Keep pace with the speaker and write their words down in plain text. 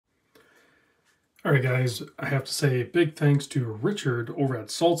All right, guys, I have to say big thanks to Richard over at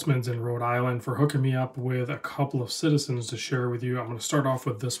Saltzman's in Rhode Island for hooking me up with a couple of citizens to share with you. I'm going to start off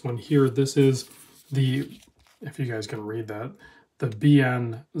with this one here. This is the, if you guys can read that, the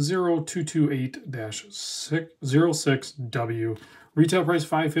BN0228-06W. Retail price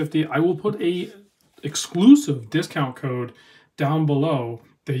 $5.50. I will put a exclusive discount code down below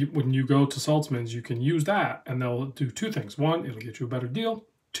that when you go to Saltzman's, you can use that and they'll do two things. One, it'll get you a better deal.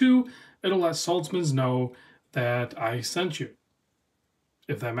 Two, it'll let Saltzman's know that I sent you,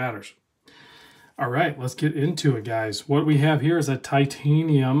 if that matters. All right, let's get into it, guys. What we have here is a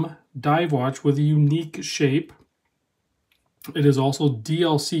titanium dive watch with a unique shape. It is also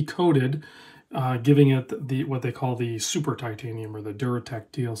DLC coated, giving it the what they call the super titanium or the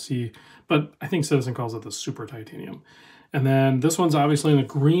Duratec DLC, but I think Citizen calls it the super titanium. And then this one's obviously in a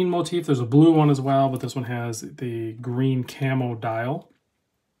green motif. There's a blue one as well, but this one has the green camo dial.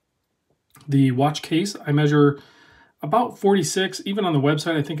 The watch case, I measure about 46. Even on the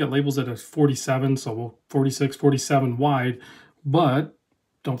website, I think it labels it as 47, so 46, 47 wide. But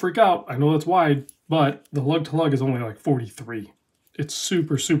don't freak out. I know that's wide, but the lug-to-lug is only like 43. It's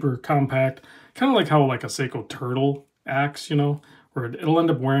super, super compact. Kind of like how like a Seiko Turtle acts, you know, where it'll end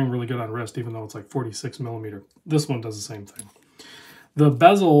up wearing really good on wrist, even though it's like 46 millimeter. This one does the same thing. The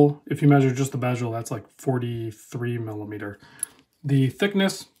bezel, if you measure just the bezel, that's like 43 millimeter. The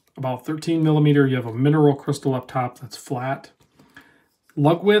thickness, about 13 millimeter. You have a mineral crystal up top that's flat.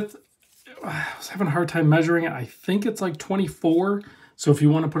 Lug width, I was having a hard time measuring it. I think it's like 24. So if you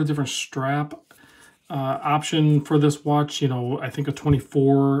want to put a different strap option for this watch, you know, I think a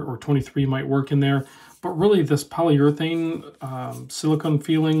 24 or 23 might work in there. But really this polyurethane silicone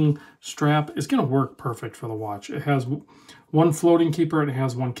feeling strap is going to work perfect for the watch. It has one floating keeper and it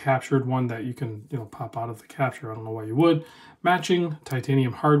has one captured one that you can, you know, pop out of the capture. I don't know why you would. Matching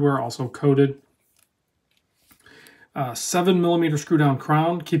titanium hardware, also coated. 7 millimeter screw down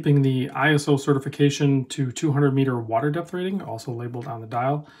crown, keeping the ISO certification to 200 meter water depth rating, also labeled on the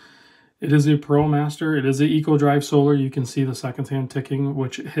dial. It is a ProMaster. It is a Eco Drive Solar. You can see the seconds hand ticking,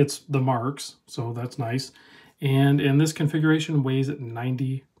 which hits the marks, so that's nice. And in this configuration, weighs at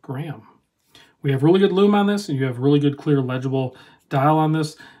 90 grams. We have really good lume on this, and you have really good clear legible dial on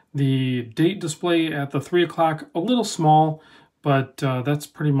this. The date display at the 3 o'clock, a little small, but that's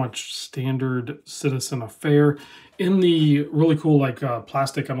pretty much standard Citizen affair. In the really cool like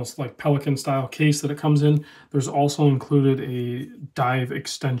plastic, almost like Pelican style case that it comes in, there's also included a dive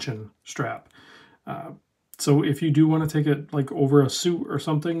extension strap. So if you do want to take it like over a suit or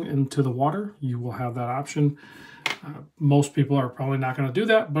something into the water, you will have that option. Most people are probably not going to do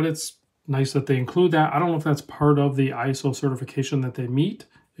that, but it's nice that they include that. I don't know if that's part of the ISO certification that they meet.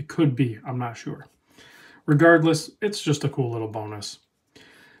 It could be, I'm not sure. Regardless, it's just a cool little bonus.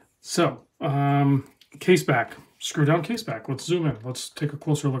 So, case back, screw down case back. Let's zoom in. Let's take a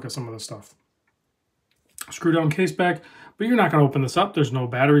closer look at some of this stuff. Screw down case back, but you're not going to open this up. There's no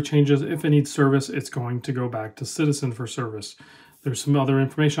battery changes. If it needs service, it's going to go back to Citizen for service. There's some other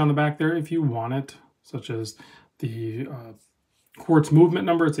information on the back there if you want it, such as the quartz movement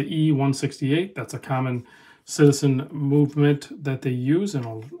number. It's a E168. That's a common Citizen movement that they use in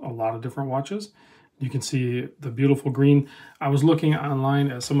a lot of different watches. You can see the beautiful green. I was looking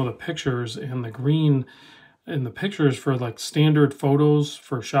online at some of the pictures, and the green in the pictures for like standard photos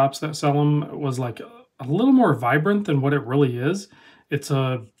for shops that sell them was like a little more vibrant than what it really is. It's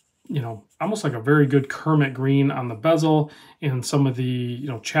a, you know, almost like a very good Kermit green on the bezel and some of the, you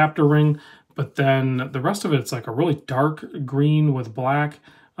know, chapter ring. But then the rest of it's like a really dark green with black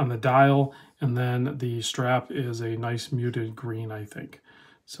on the dial. And then the strap is a nice muted green, I think.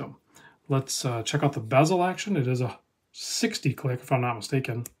 So let's check out the bezel action. It is a 60 click, if I'm not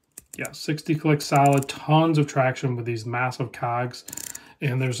mistaken. Yeah, 60 click solid, tons of traction with these massive cogs.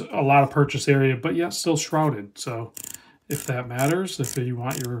 And there's a lot of purchase area, but yet still shrouded. So if that matters, if you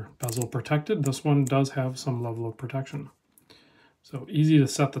want your bezel protected, this one does have some level of protection. So easy to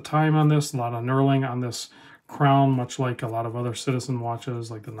set the time on this, a lot of knurling on this crown, much like a lot of other Citizen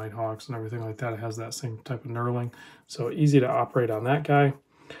watches, like the Nighthawks and everything like that. It has that same type of knurling. So easy to operate on that guy.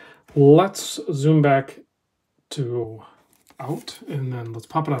 Let's zoom back to out, and then let's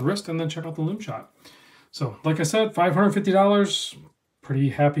pop it on wrist, and then check out the lume shot. So like I said, $550, pretty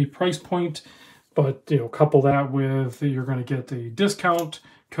happy price point. But, you know, couple that with you're going to get a discount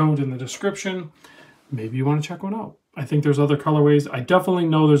code in the description. Maybe you want to check one out. I think there's other colorways. I definitely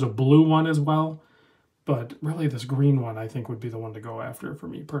know there's a blue one as well. But really, this green one, I think, would be the one to go after for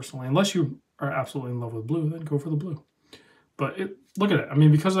me personally. Unless you are absolutely in love with blue, then go for the blue. But look at it. I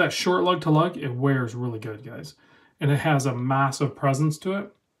mean, because of that short lug to lug, it wears really good, guys. And it has a massive presence to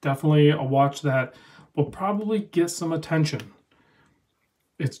it. definitely a watch that will probably get some attention.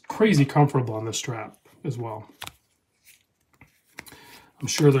 It's crazy comfortable on this strap as well. I'm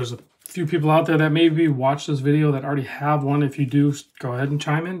sure there's a few people out there that maybe watch this video that already have one. If you do, go ahead and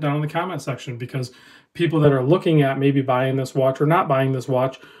chime in down in the comment section, because people that are looking at maybe buying this watch or not buying this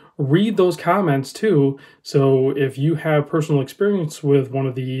watch, read those comments too. So if you have personal experience with one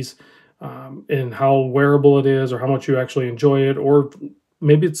of these and how wearable it is, or how much you actually enjoy it, or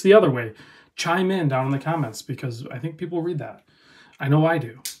maybe it's the other way, chime in down in the comments, because I think people read that. I know I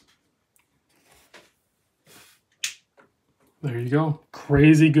do. There you go.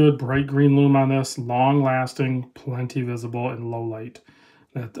 Crazy good bright green lume on this, long lasting, plenty visible in low light.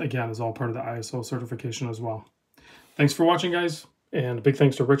 That again is all part of the ISO certification as well. Thanks for watching, guys, and big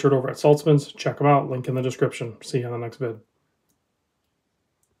thanks to Richard over at Saltzman's. Check him out, link in the description. See you on the next vid.